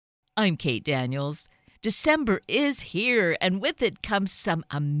I'm Kate Daniels. December is here, and with it comes some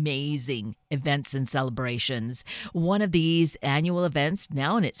amazing events and celebrations. One of these annual events,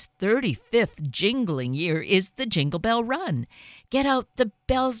 now in its 35th jingling year, is the Jingle Bell Run. Get out the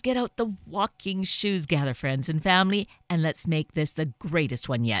bells, get out the walking shoes, gather friends and family, and let's make this the greatest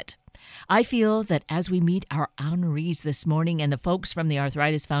one yet. I feel that as we meet our honorees this morning and the folks from the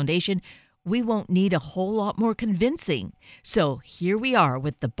Arthritis Foundation, we won't need a whole lot more convincing. So here we are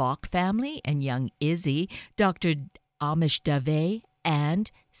with the Bach family and young Izzy, Dr. Amish Dave, and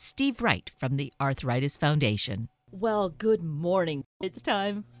Steve Wright from the Arthritis Foundation. Well, good morning. It's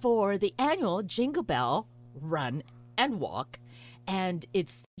time for the annual Jingle Bell Run and Walk. And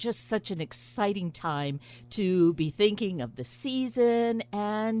it's just such an exciting time to be thinking of the season,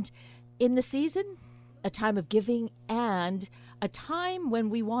 and in the season, a time of giving and a time when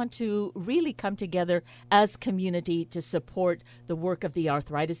we want to really come together as community to support the work of the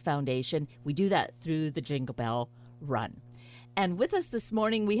Arthritis Foundation. We do that through the Jingle Bell Run. And with us this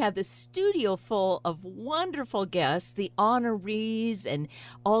morning, we have this studio full of wonderful guests, the honorees, and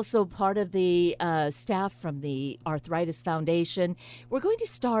also part of the staff from the Arthritis Foundation. We're going to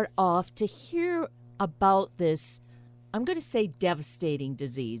start off to hear about this, I'm going to say devastating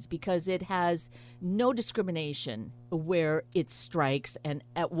disease, because it has no discrimination where it strikes and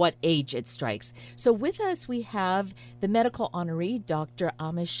at what age it strikes. So with us, we have the medical honoree, Dr.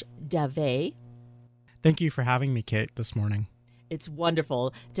 Amish Dave. Thank you for having me, Kate, this morning. It's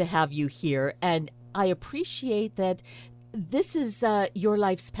wonderful to have you here, and I appreciate that this is your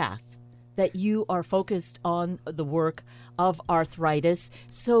life's path, that you are focused on the work of arthritis.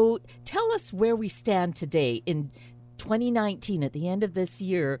 So tell us where we stand today in 2019, at the end of this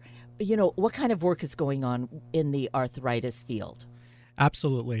year. You know, what kind of work is going on in the arthritis field?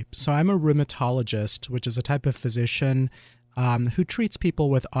 Absolutely. So I'm a rheumatologist, which is a type of physician who treats people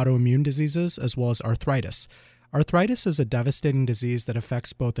with autoimmune diseases as well as arthritis. Arthritis is a devastating disease that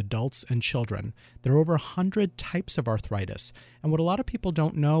affects both adults and children. There are over 100 types of arthritis, and what a lot of people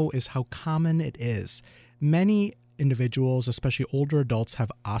don't know is how common it is. Many individuals, especially older adults,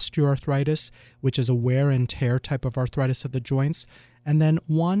 have osteoarthritis, which is a wear and tear type of arthritis of the joints. And then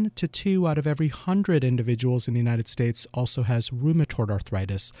 1 to 2 out of every 100 individuals in the United States also has rheumatoid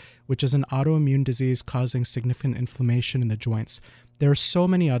arthritis, which is an autoimmune disease causing significant inflammation in the joints. There are so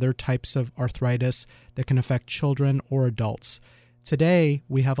many other types of arthritis that can affect children or adults. Today,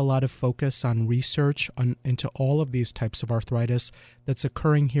 we have a lot of focus on research into all of these types of arthritis that's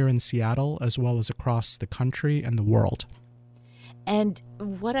occurring here in Seattle as well as across the country and the world. And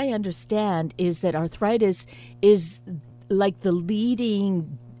what I understand is that arthritis is like the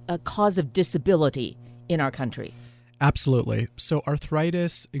leading cause of disability in our country. Absolutely. So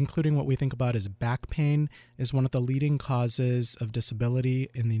arthritis, including what we think about as back pain, is one of the leading causes of disability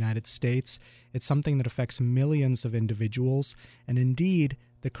in the United States. It's something that affects millions of individuals. And indeed,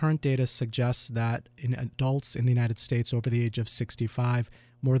 the current data suggests that in adults in the United States over the age of 65,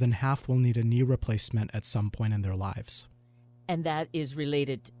 more than half will need a knee replacement at some point in their lives. And that is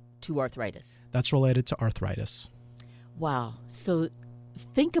related to arthritis? That's related to arthritis. Wow. So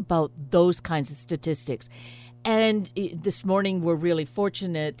think about those kinds of statistics. And this morning, we're really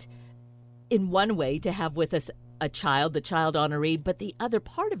fortunate in one way to have with us a child, the child honoree. But the other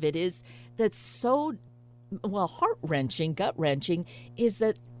part of it is that's so, heart-wrenching, gut-wrenching, is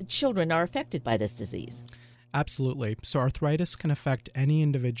that children are affected by this disease. Absolutely. So arthritis can affect any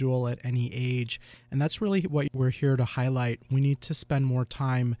individual at any age. And that's really what we're here to highlight. We need to spend more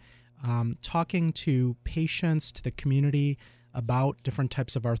time talking to patients, to the community, about different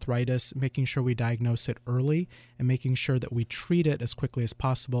types of arthritis, making sure we diagnose it early and making sure that we treat it as quickly as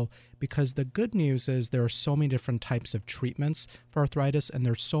possible, because the good news is there are so many different types of treatments for arthritis, and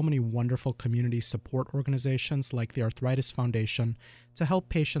there's so many wonderful community support organizations like the Arthritis Foundation to help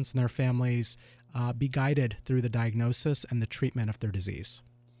patients and their families be guided through the diagnosis and the treatment of their disease.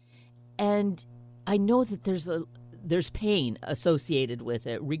 And I know that there's pain associated with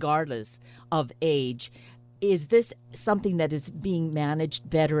it regardless of age. Is this something that is being managed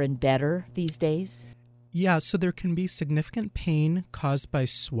better and better these days? Yeah, so there can be significant pain caused by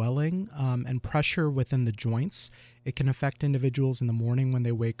swelling and pressure within the joints. It can affect individuals in the morning when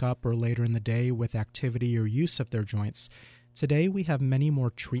they wake up or later in the day with activity or use of their joints. Today, we have many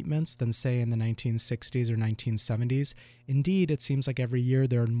more treatments than, say, in the 1960s or 1970s. Indeed, it seems like every year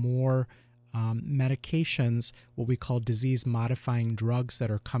there are more medications, what we call disease-modifying drugs,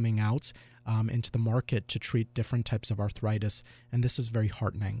 that are coming out into the market to treat different types of arthritis, and this is very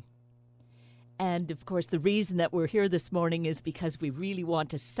heartening. And, of course, the reason that we're here this morning is because we really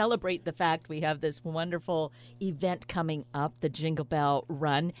want to celebrate the fact we have this wonderful event coming up, the Jingle Bell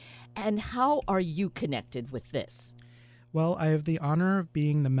Run. And how are you connected with this? Well, I have the honor of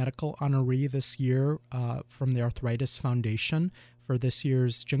being the medical honoree this year from the Arthritis Foundation for this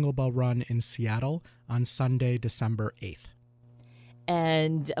year's Jingle Bell Run in Seattle on Sunday, December 8th.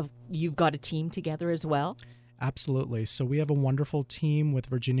 And you've got a team together as well? Absolutely. So we have a wonderful team with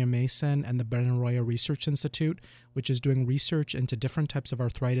Virginia Mason and the Benaroya Research Institute, which is doing research into different types of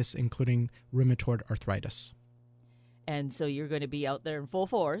arthritis, including rheumatoid arthritis. And so you're going to be out there in full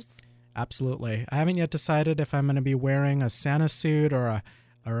force? Absolutely. I haven't yet decided if I'm going to be wearing a Santa suit or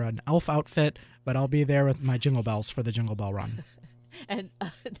an elf outfit, but I'll be there with my jingle bells for the Jingle Bell Run. And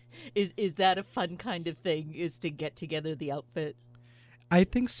is that a fun kind of thing, is to get together the outfit? I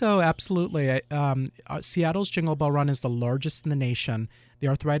think so, absolutely. Seattle's Jingle Bell Run is the largest in the nation. The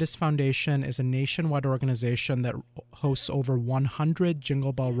Arthritis Foundation is a nationwide organization that hosts over 100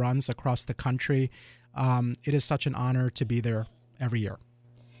 Jingle Bell Runs across the country. It is such an honor to be there every year.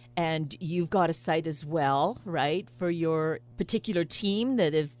 And you've got a site as well, right, for your particular team,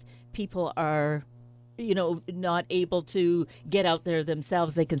 that if people are, not able to get out there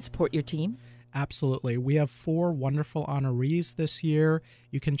themselves, they can support your team? Absolutely. We have 4 wonderful honorees this year.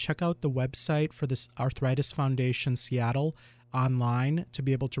 You can check out the website for this Arthritis Foundation Seattle online to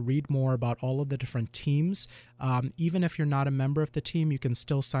be able to read more about all of the different teams. Even if you're not a member of the team, you can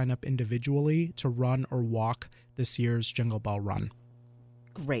still sign up individually to run or walk this year's Jingle Bell Run.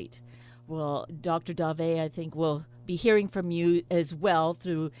 Great. Well, Dr. Dave, I think we'll be hearing from you as well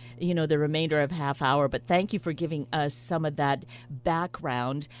through, the remainder of half hour. But thank you for giving us some of that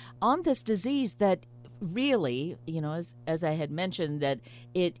background on this disease that really, as I had mentioned, that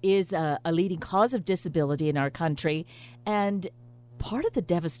it is a leading cause of disability in our country. And part of the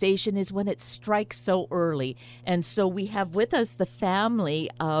devastation is when it strikes so early. And so we have with us the family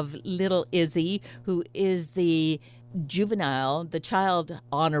of little Izzy, who is the child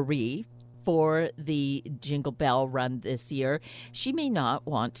honoree for the Jingle Bell Run this year. She may not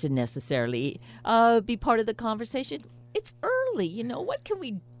want to necessarily be part of the conversation. It's early, what can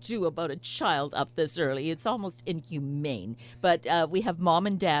we do about a child up this early? It's almost inhumane. But we have Mom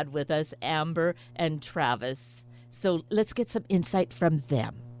and Dad with us, Amber and Travis. So let's get some insight from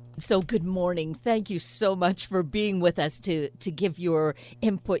them. So good morning. Thank you so much for being with us to give your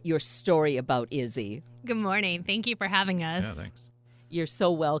input, your story about Izzy. Good morning. Thank you for having us. Yeah, thanks. You're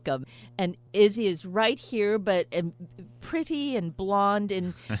so welcome. And Izzy is right here, but pretty and blonde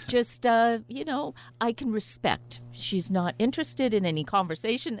and just, I can respect. She's not interested in any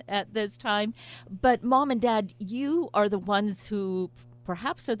conversation at this time. But Mom and Dad, you are the ones who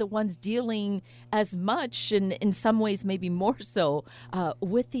perhaps are the ones dealing as much and in some ways maybe more so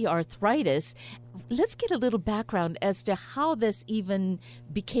with the arthritis. Let's get a little background as to how this even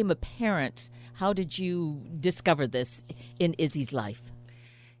became apparent. How did you discover this in Izzy's life?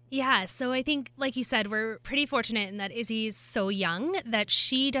 Yeah, so I think, like you said, we're pretty fortunate in that Izzy's so young that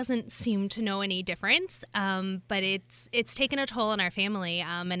she doesn't seem to know any difference. But it's taken a toll on our family,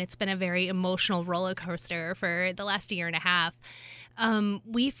 and it's been a very emotional roller coaster for the last year and a half.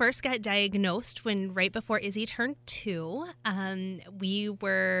 We first got diagnosed right before Izzy turned 2. We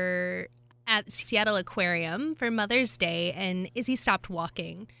were at Seattle Aquarium for Mother's Day, and Izzy stopped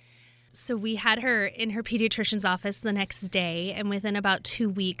walking. So we had her in her pediatrician's office the next day, and within about 2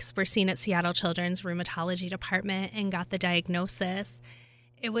 weeks, we're seen at Seattle Children's Rheumatology Department and got the diagnosis.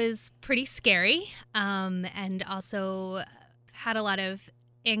 It was pretty scary, and also had a lot of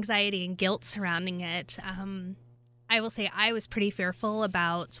anxiety and guilt surrounding it. I will say I was pretty fearful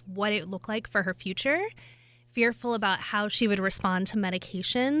about what it looked like for her future, fearful about how she would respond to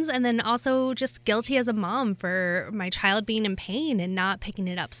medications, and then also just guilty as a mom for my child being in pain and not picking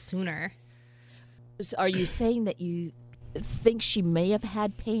it up sooner. So are you saying that you think she may have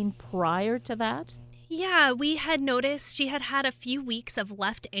had pain prior to that? Yeah, we had noticed she had a few weeks of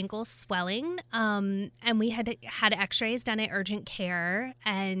left ankle swelling, and we had x-rays done at urgent care,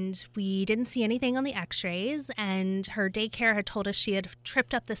 and we didn't see anything on the x-rays, and her daycare had told us she had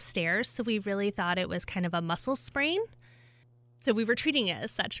tripped up the stairs, so we really thought it was kind of a muscle sprain. So we were treating it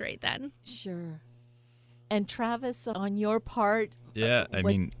as such right then. Sure. And Travis, on your part? Yeah,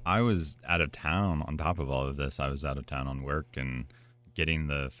 I was out of town on top of all of this. I was out of town on work and getting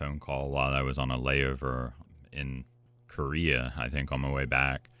the phone call while I was on a layover in Korea, I think, on my way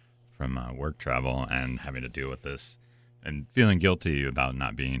back from work travel, and having to deal with this and feeling guilty about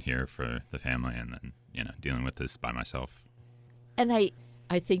not being here for the family, and then, dealing with this by myself. And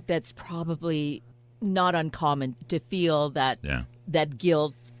I think that's probably not uncommon to feel that that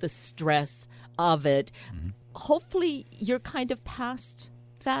guilt, the stress of it. Mm-hmm. Hopefully you're kind of past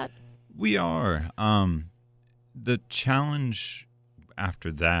that. We are. The challenge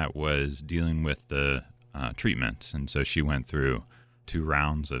after that was dealing with the treatments. And so she went through 2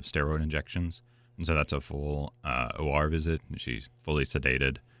 rounds of steroid injections. And so that's a full OR visit. She's fully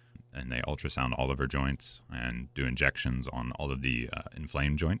sedated. And they ultrasound all of her joints and do injections on all of the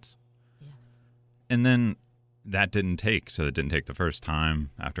inflamed joints. Yes. And then that didn't take. So it didn't take the first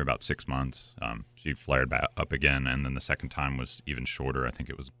time. After about 6 months, she flared back up again. And then the second time was even shorter. I think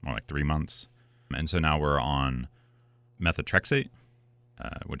it was more like 3 months. And so now we're on methotrexate,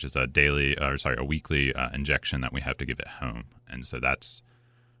 which is a weekly injection that we have to give at home. And so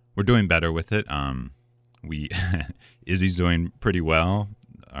we're doing better with it. Izzy's doing pretty well.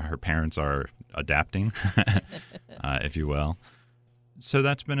 Her parents are adapting, if you will. So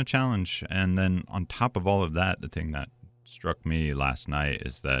that's been a challenge. And then on top of all of that, the thing that struck me last night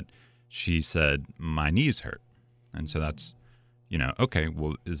is that she said, my knees hurt. And so that's, okay,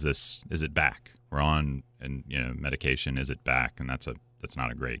 well, is it back? We're on, medication. Is it back? And that's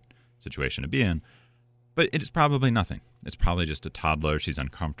not a great situation to be in. But it is probably nothing. It's probably just a toddler. She's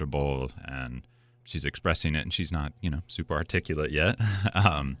uncomfortable and she's expressing it, and she's not, super articulate yet.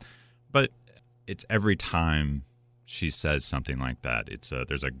 But it's every time she says something like that,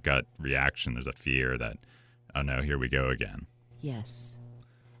 there's a gut reaction. There's a fear that, oh no, here we go again. Yes.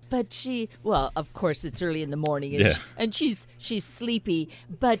 But of course, it's early in the morning, and she's sleepy.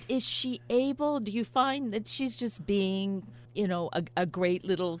 But is she able? Do you find that she's just being, a great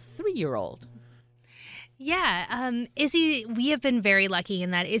little 3-year-old? Yeah, Izzy, we have been very lucky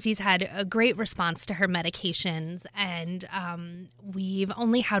in that Izzy's had a great response to her medications, and we've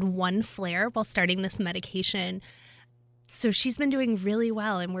only had 1 flare while starting this medication. So she's been doing really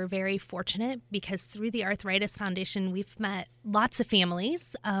well, and we're very fortunate because through the Arthritis Foundation, we've met lots of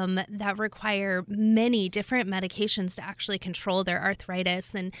families that require many different medications to actually control their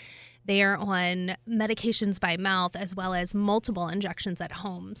arthritis, and they are on medications by mouth as well as multiple injections at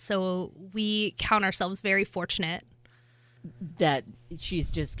home. So we count ourselves very fortunate that she's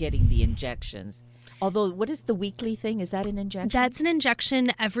just getting the injections. Although, what is the weekly thing? Is that an injection? That's an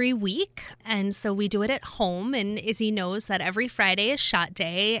injection every week. And so we do it at home. And Izzy knows that every Friday is shot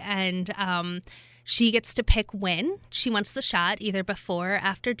day. And she gets to pick when she wants the shot, either before or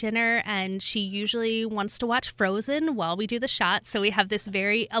after dinner. And she usually wants to watch Frozen while we do the shot. So we have this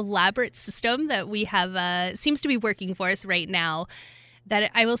very elaborate system that we have, seems to be working for us right now,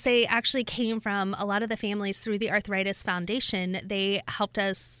 that I will say actually came from a lot of the families through the Arthritis Foundation. They helped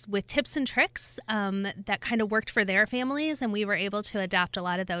us with tips and tricks that kind of worked for their families, and we were able to adapt a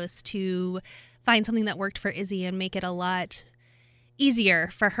lot of those to find something that worked for Izzy and make it a lot easier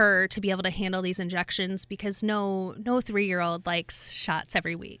for her to be able to handle these injections, because no 3-year-old likes shots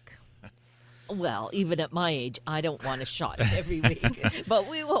every week. Well, even at my age, I don't want a shot every week, but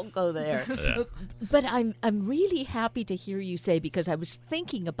we won't go there. Yeah. But I'm really happy to hear you say, because I was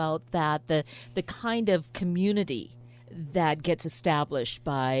thinking about that, the kind of community that gets established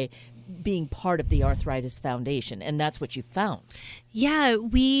by being part of the Arthritis Foundation, and that's what you found. Yeah,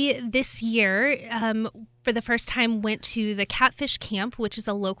 we this year, for the first time, went to the Catfish Camp, which is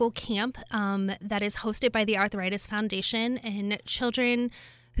a local camp that is hosted by the Arthritis Foundation, and children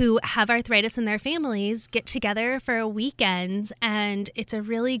who have arthritis in their families get together for a weekend, and it's a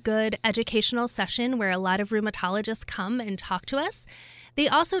really good educational session where a lot of rheumatologists come and talk to us. They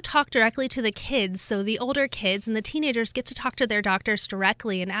also talk directly to the kids, so the older kids and the teenagers get to talk to their doctors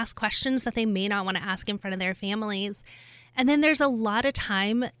directly and ask questions that they may not want to ask in front of their families. And then there's a lot of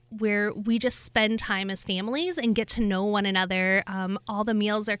time where we just spend time as families and get to know one another. All the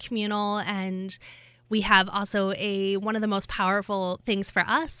meals are communal, and we have also one of the most powerful things for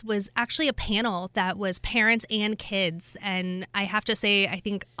us was actually a panel that was parents and kids. And I have to say, I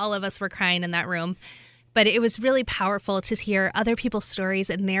think all of us were crying in that room. But it was really powerful to hear other people's stories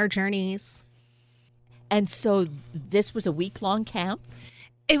and their journeys. And so this was a week-long camp?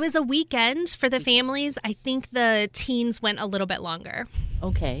 It was a weekend for the families. I think the teens went a little bit longer.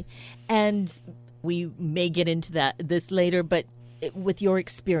 Okay. And we may get into this later, but with your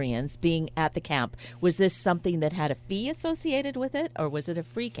experience being at the camp, was this something that had a fee associated with it, or was it a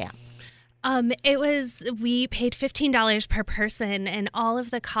free camp? We paid $15 per person, and all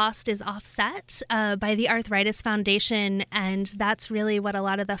of the cost is offset by the Arthritis Foundation, and that's really what a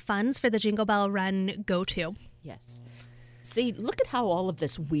lot of the funds for the Jingle Bell Run go to. Yes. See, look at how all of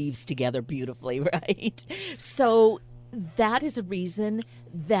this weaves together beautifully, right? So that is a reason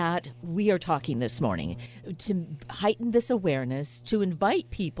that we are talking this morning, to heighten this awareness, to invite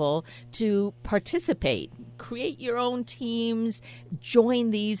people to participate. create your own teams, join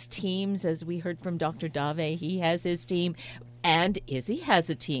these teams. As we heard from Dr. Dave, he has his team. And Izzy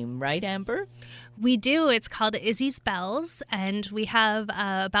has a team, right, Amber? We do. It's called Izzy's Bells, and we have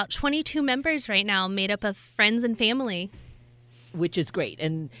about 22 members right now made up of friends and family. Which is great.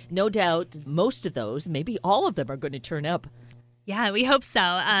 And no doubt most of those, maybe all of them, are going to turn up. Yeah, we hope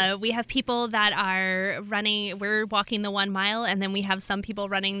so. We have people that are running, we're walking the 1 mile, and then we have some people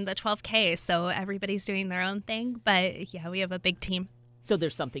running the 12K. So everybody's doing their own thing. But yeah, we have a big team. So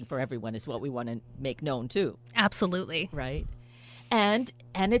there's something for everyone is what we want to make known, too. Absolutely. Right. And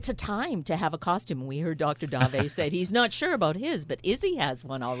it's a time to have a costume. We heard Dr. Dave said he's not sure about his, but Izzy has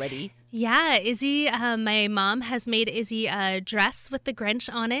one already. Yeah, Izzy, my mom has made Izzy a dress with the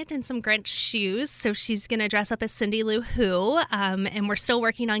Grinch on it and some Grinch shoes. So she's going to dress up as Cindy Lou Who. And we're still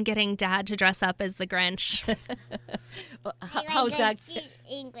working on getting Dad to dress up as the Grinch. How's that?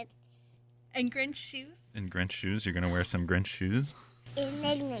 And Grinch shoes? In Grinch shoes? You're going to wear some Grinch shoes?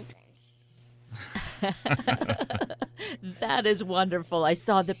 That is wonderful. I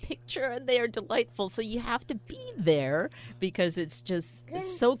saw the picture and they are delightful. So you have to be there because it's just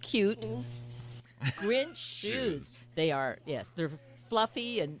so cute. Grinch shoes. They are, yes, they're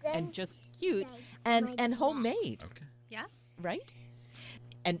fluffy and just cute and homemade. Okay. Yeah. Right?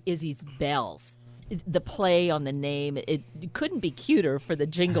 And Izzy's bells. The play on the name, it couldn't be cuter for the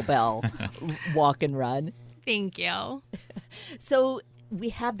Jingle Bell walk and run. Thank you. So we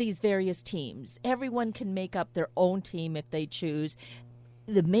have these various teams. Everyone can make up their own team if they choose.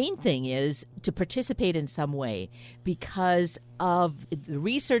 The main thing is to participate in some way because of the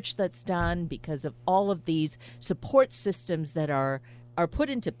research that's done, because of all of these support systems that are put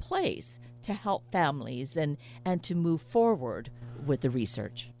into place to help families and to move forward with the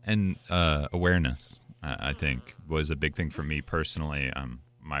research. And awareness, I think, was a big thing for me personally.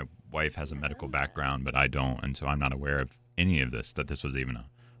 My wife has a medical background, but I don't, and so I'm not aware of any of this, that this was even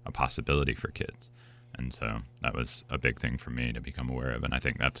a possibility for kids. And so that was a big thing for me to become aware of, and I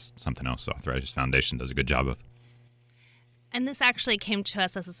think that's something else the Arthritis Foundation does a good job of. And this actually came to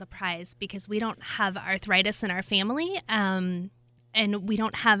us as a surprise because we don't have arthritis in our family, and we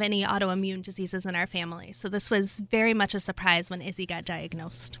don't have any autoimmune diseases in our family. So this was very much a surprise when Izzy got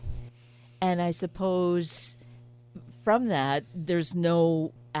diagnosed. And I suppose from that, there's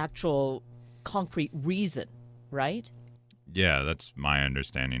no actual concrete reason, right? Yeah, that's my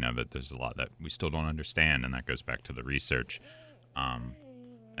understanding of it. There's a lot that we still don't understand, and that goes back to the research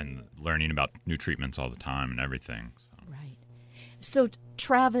and learning about new treatments all the time and everything. So. Right. So,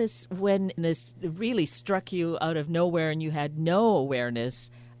 Travis, when this really struck you out of nowhere and you had no awareness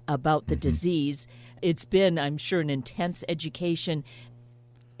about the disease, it's been, I'm sure, an intense education.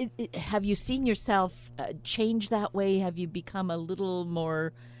 Have you seen yourself change that way? Have you become a little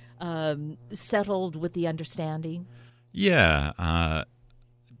more settled with the understanding? Yeah,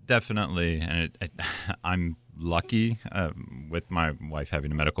 definitely. And I'm lucky with my wife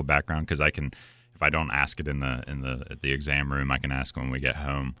having a medical background because I can, if I don't ask it at the exam room, I can ask when we get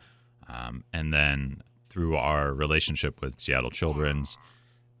home. And then through our relationship with Seattle Children's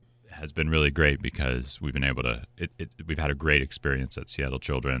has been really great because we've been able to, we've had a great experience at Seattle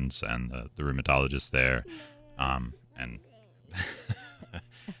Children's and the rheumatologist there, and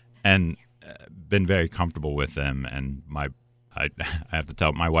been very comfortable with them. And I have to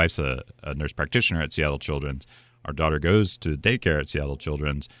tell, my wife's a nurse practitioner at Seattle Children's. Our daughter goes to daycare at Seattle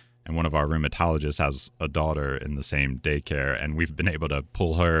Children's, and one of our rheumatologists has a daughter in the same daycare, and we've been able to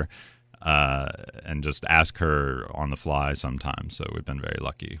pull her and just ask her on the fly sometimes. So we've been very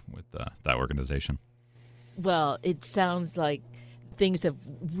lucky with that organization. Well, it sounds like things have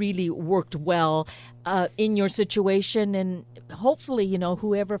really worked well in your situation, and hopefully,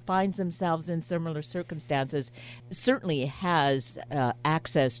 whoever finds themselves in similar circumstances certainly has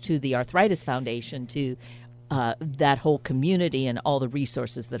access to the Arthritis Foundation, to that whole community and all the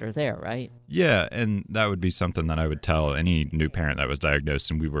resources that are there, right? Yeah, and that would be something that I would tell any new parent that was diagnosed.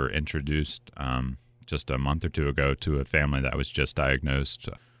 And we were introduced just a month or two ago to a family that was just diagnosed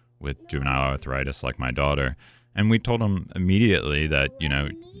with juvenile arthritis, like my daughter. And we told them immediately that,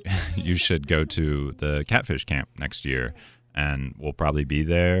 you should go to the catfish camp next year, and we'll probably be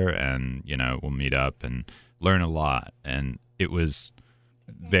there, and, we'll meet up and learn a lot. And it was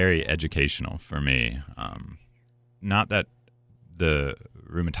very educational for me. Not that the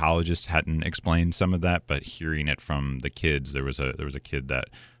rheumatologist hadn't explained some of that, but hearing it from the kids, there was a kid that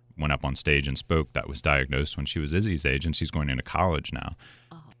went up on stage and spoke that was diagnosed when she was Izzy's age, and she's going into college now.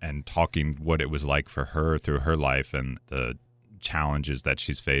 And talking what it was like for her through her life and the challenges that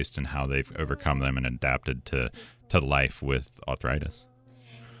she's faced and how they've overcome them and adapted to life with arthritis.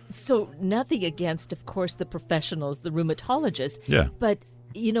 So nothing against, of course, the professionals, the rheumatologists. Yeah. But,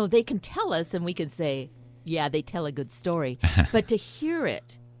 they can tell us and we can say, yeah, they tell a good story. But to hear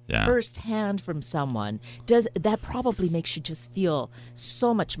it firsthand from someone, that probably makes you just feel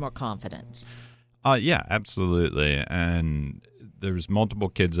so much more confident. Yeah, absolutely. And there's multiple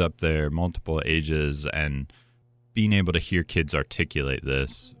kids up there, multiple ages, and being able to hear kids articulate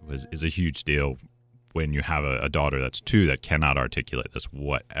this is a huge deal when you have a daughter that's 2 that cannot articulate this,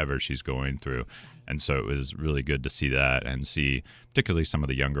 whatever she's going through. And so it was really good to see that and see particularly some of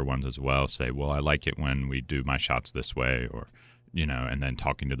the younger ones as well say, well, I like it when we do my shots this way, or, and then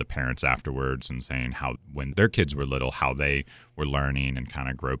talking to the parents afterwards and saying how when their kids were little, how they were learning and kind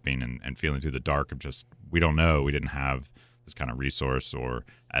of groping and feeling through the dark of just, we don't know, we didn't have this kind of resource, or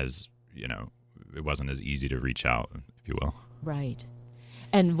as, it wasn't as easy to reach out, if you will. Right.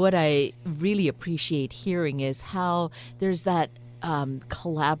 And what I really appreciate hearing is how there's that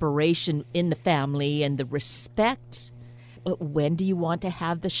collaboration in the family and the respect. When do you want to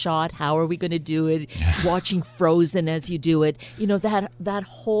have the shot? How are we going to do it? Watching Frozen as you do it. That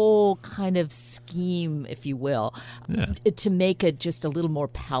whole kind of scheme, if you will, to make it just a little more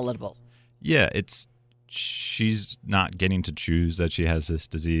palatable. Yeah, she's not getting to choose that she has this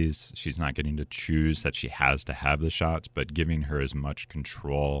disease. She's not getting to choose that she has to have the shots, but giving her as much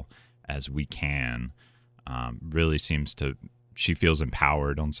control as we can really seems to, she feels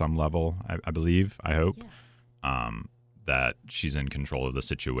empowered on some level, I believe, I hope, that she's in control of the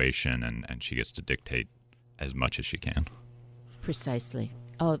situation and she gets to dictate as much as she can. Precisely.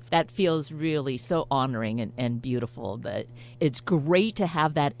 Oh, that feels really so honoring and beautiful. That it's great to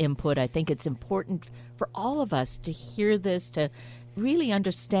have that input. I think it's important for all of us to hear this, to really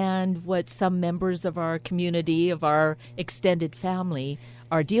understand what some members of our community, of our extended family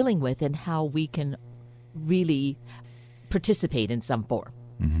are dealing with and how we can really participate in some form.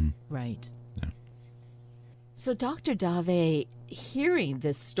 Mm-hmm. Right. Yeah. So, Dr. Dave, hearing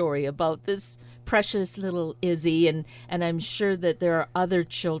this story about this precious little Izzy, and I'm sure that there are other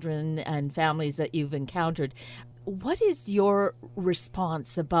children and families that you've encountered, what is your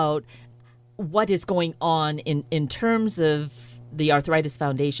response about what is going on in terms of the Arthritis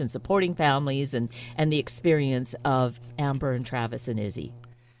Foundation supporting families and the experience of Amber and Travis and Izzy?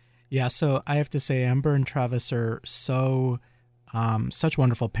 Yeah, so I have to say Amber and Travis are such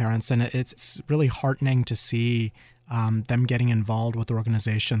wonderful parents, and it's really heartening to see them getting involved with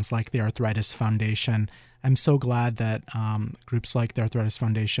organizations like the Arthritis Foundation. I'm so glad that groups like the Arthritis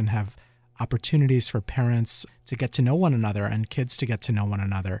Foundation have opportunities for parents to get to know one another and kids to get to know one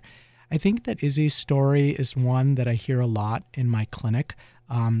another. I think that Izzy's story is one that I hear a lot in my clinic.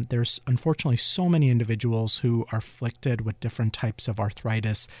 There's unfortunately so many individuals who are afflicted with different types of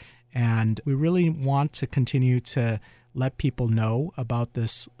arthritis, and we really want to continue to let people know about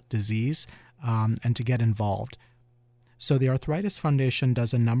this disease and to get involved. So the Arthritis Foundation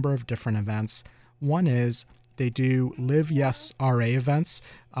does a number of different events. One is they do Live Yes RA events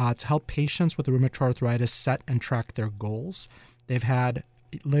to help patients with rheumatoid arthritis set and track their goals. They've had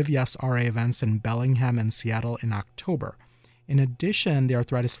Live Yes RA events in Bellingham and Seattle in October. In addition, the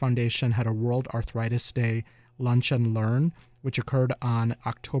Arthritis Foundation had a World Arthritis Day Lunch and Learn, which occurred on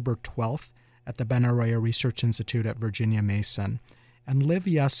October 12th at the Ben Arroyo Research Institute at Virginia Mason. And Live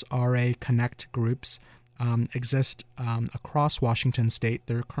Yes RA Connect groups exist across Washington State.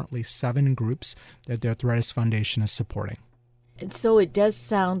 There are currently 7 groups that the Arthritis Foundation is supporting. And so it does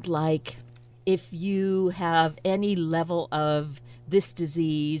sound like if you have any level of this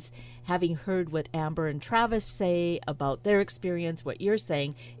disease, having heard what Amber and Travis say about their experience, what you're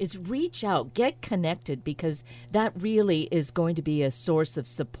saying, is reach out, get connected, because that really is going to be a source of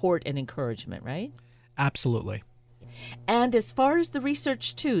support and encouragement, right? Absolutely. And as far as the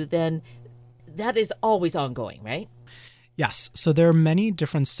research, too, then that is always ongoing, right? Yes. So there are many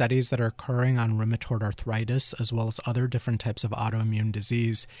different studies that are occurring on rheumatoid arthritis as well as other different types of autoimmune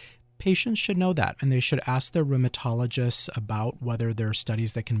disease. Patients should know that, and they should ask their rheumatologists about whether there are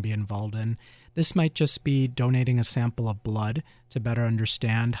studies that can be involved in. This might just be donating a sample of blood to better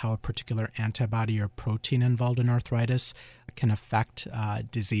understand how a particular antibody or protein involved in arthritis can affect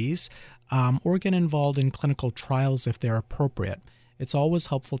disease, or get involved in clinical trials if they're appropriate. It's always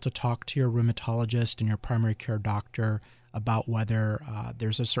helpful to talk to your rheumatologist and your primary care doctor about whether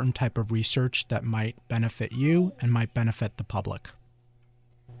there's a certain type of research that might benefit you and might benefit the public.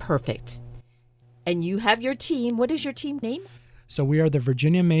 Perfect. And you have your team. What is your team name? So we are the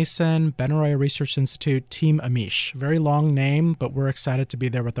Virginia Mason Ben Arroyo Research Institute Team Amish. Very long name, but we're excited to be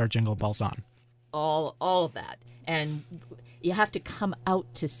there with our jingle bells on. All of that. And you have to come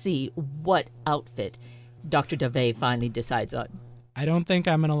out to see what outfit Dr. Dave finally decides on. I don't think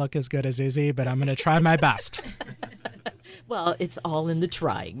I'm going to look as good as Izzy, but I'm going to try my best. Well, it's all in the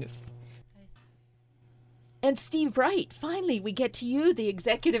trying. And Steve Wright, finally, we get to you, the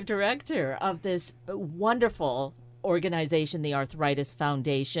executive director of this wonderful organization, the Arthritis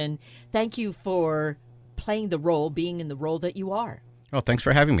Foundation. Thank you for playing the role, being in the role that you are. Well, thanks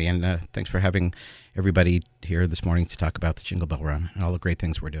for having me, and thanks for having everybody here this morning to talk about the Jingle Bell Run and all the great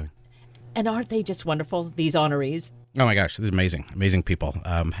things we're doing. And aren't they just wonderful, these honorees? Oh my gosh, they're amazing, amazing people.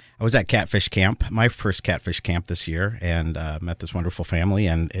 I was at Catfish Camp, my first Catfish Camp this year, and met this wonderful family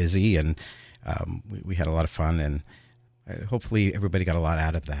and Izzy, and we had a lot of fun, and hopefully everybody got a lot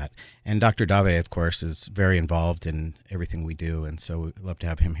out of that. And Dr. Dave, of course, is very involved in everything we do, and so we'd love to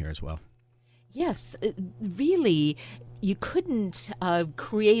have him here as well. Yes, really, you couldn't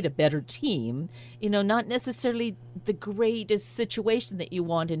create a better team, not necessarily the greatest situation that you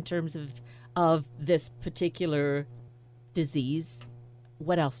want in terms of this particular disease.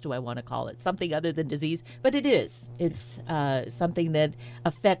 What else do I want to call it? Something other than disease, but it is. It's something that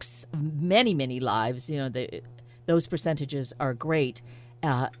affects many, many lives. Those percentages are great,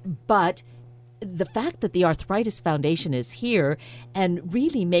 but the fact that the Arthritis Foundation is here and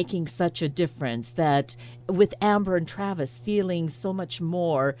really making such a difference, that with Amber and Travis feeling so much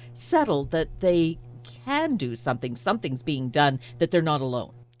more settled that they can do something's being done, that they're not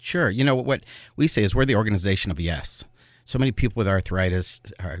alone. Sure. What we say is we're the organization of yes. So many people with arthritis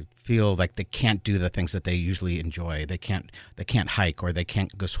feel like they can't do the things that they usually enjoy. They can't hike, or they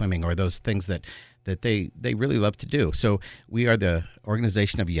can't go swimming, or those things that they really love to do. So we are the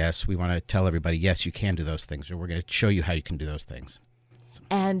organization of yes. We want to tell everybody, yes, you can do those things, or we're going to show you how you can do those things.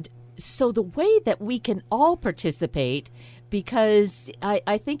 And so the way that we can all participate, because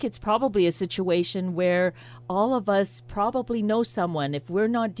I think it's probably a situation where all of us probably know someone. If we're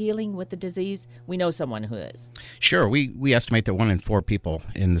not dealing with the disease, we know someone who is. Sure. We estimate that 1 in 4 people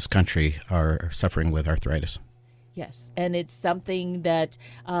in this country are suffering with arthritis. Yes. And it's something that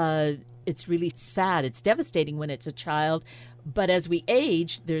it's really sad. It's devastating when it's a child. But as we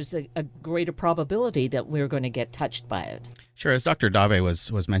age, there's a greater probability that we're going to get touched by it. Sure. As Dr. Dave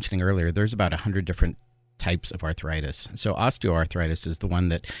was mentioning earlier, there's about 100 different types of arthritis. So osteoarthritis is the one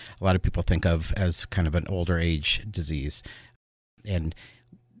that a lot of people think of as kind of an older age disease. And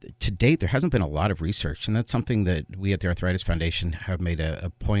to date, there hasn't been a lot of research. And that's something that we at the Arthritis Foundation have made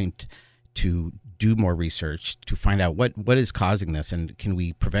a point to do more research to find out what is causing this, and can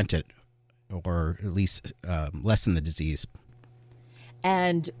we prevent it, or at least lessen the disease.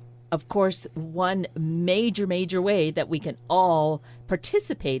 And of course, one major way that we can all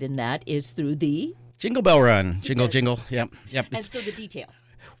participate in that is through the Jingle Bell Run. Jingle, jingle. Yep. And so the details.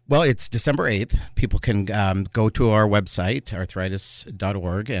 Well, it's December 8th. People can go to our website,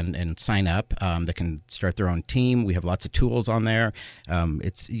 arthritis.org, and sign up. They can start their own team. We have lots of tools on there.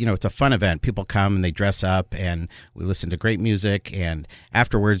 It's a fun event. People come and they dress up, and we listen to great music. And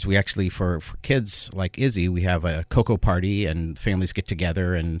afterwards, we actually, for kids like Izzy, we have a cocoa party, and families get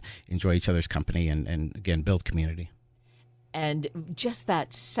together and enjoy each other's company and again, build community. And just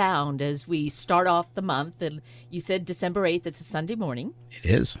that sound as we start off the month, and you said December 8th, it's a Sunday morning. It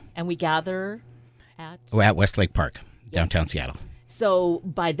is. And we gather at Westlake Park, downtown Seattle. So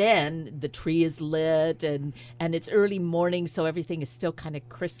by then, the tree is lit, and it's early morning, so everything is still kind of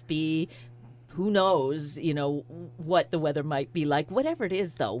crispy. Who knows, what the weather might be like. Whatever it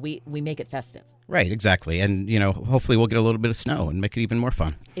is, though, we make it festive. Right, exactly. And, hopefully we'll get a little bit of snow and make it even more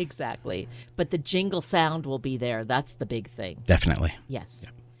fun. Exactly. But the jingle sound will be there. That's the big thing. Definitely. Yes. Yeah.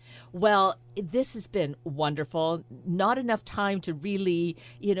 Well, this has been wonderful. Not enough time to really,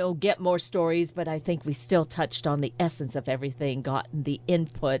 get more stories, but I think we still touched on the essence of everything, gotten the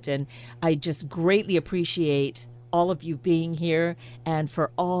input, and I just greatly appreciate all of you being here and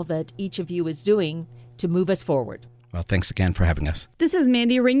for all that each of you is doing to move us forward. Well, thanks again for having us. This is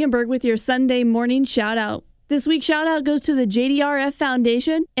Mandy Ringenberg with your Sunday morning shout out. This week's shout out goes to the JDRF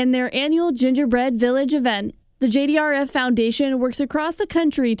Foundation and their annual Gingerbread Village event. The JDRF Foundation works across the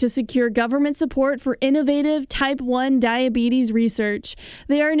country to secure government support for innovative type 1 diabetes research.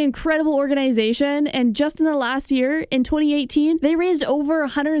 They are an incredible organization, and just in the last year, in 2018, they raised over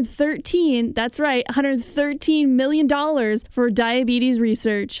 $113 million for diabetes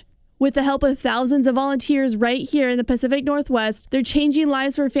research. With the help of thousands of volunteers right here in the Pacific Northwest, they're changing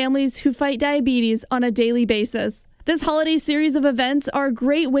lives for families who fight diabetes on a daily basis. This holiday series of events are a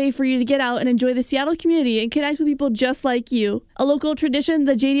great way for you to get out and enjoy the Seattle community and connect with people just like you. A local tradition,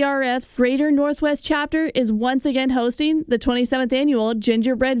 the JDRF's Greater Northwest chapter is once again hosting the 27th annual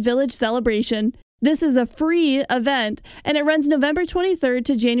Gingerbread Village celebration. This is a free event, and it runs November 23rd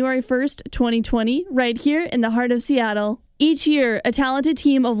to January 1st, 2020, right here in the heart of Seattle. Each year, a talented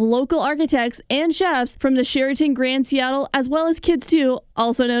team of local architects and chefs from the Sheraton Grand Seattle, as well as Kids 2,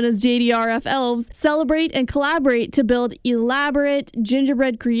 also known as JDRF Elves, celebrate and collaborate to build elaborate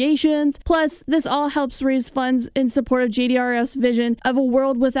gingerbread creations. Plus, this all helps raise funds in support of JDRF's vision of a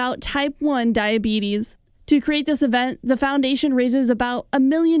world without type 1 diabetes. To create this event, the foundation raises about $1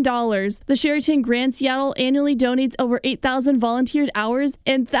 million. The Sheraton Grand Seattle annually donates over 8,000 volunteered hours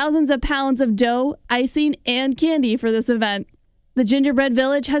and thousands of pounds of dough, icing, and candy for this event. The Gingerbread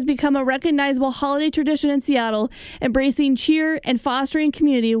Village has become a recognizable holiday tradition in Seattle, embracing cheer and fostering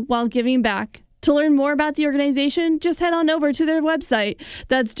community while giving back. To learn more about the organization, just head on over to their website.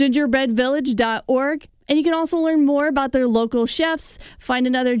 That's gingerbreadvillage.org. And you can also learn more about their local chefs, find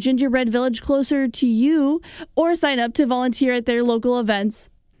another gingerbread village closer to you, or sign up to volunteer at their local events.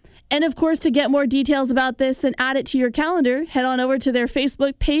 And of course, to get more details about this and add it to your calendar, head on over to their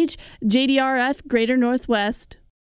Facebook page, JDRF Greater Northwest.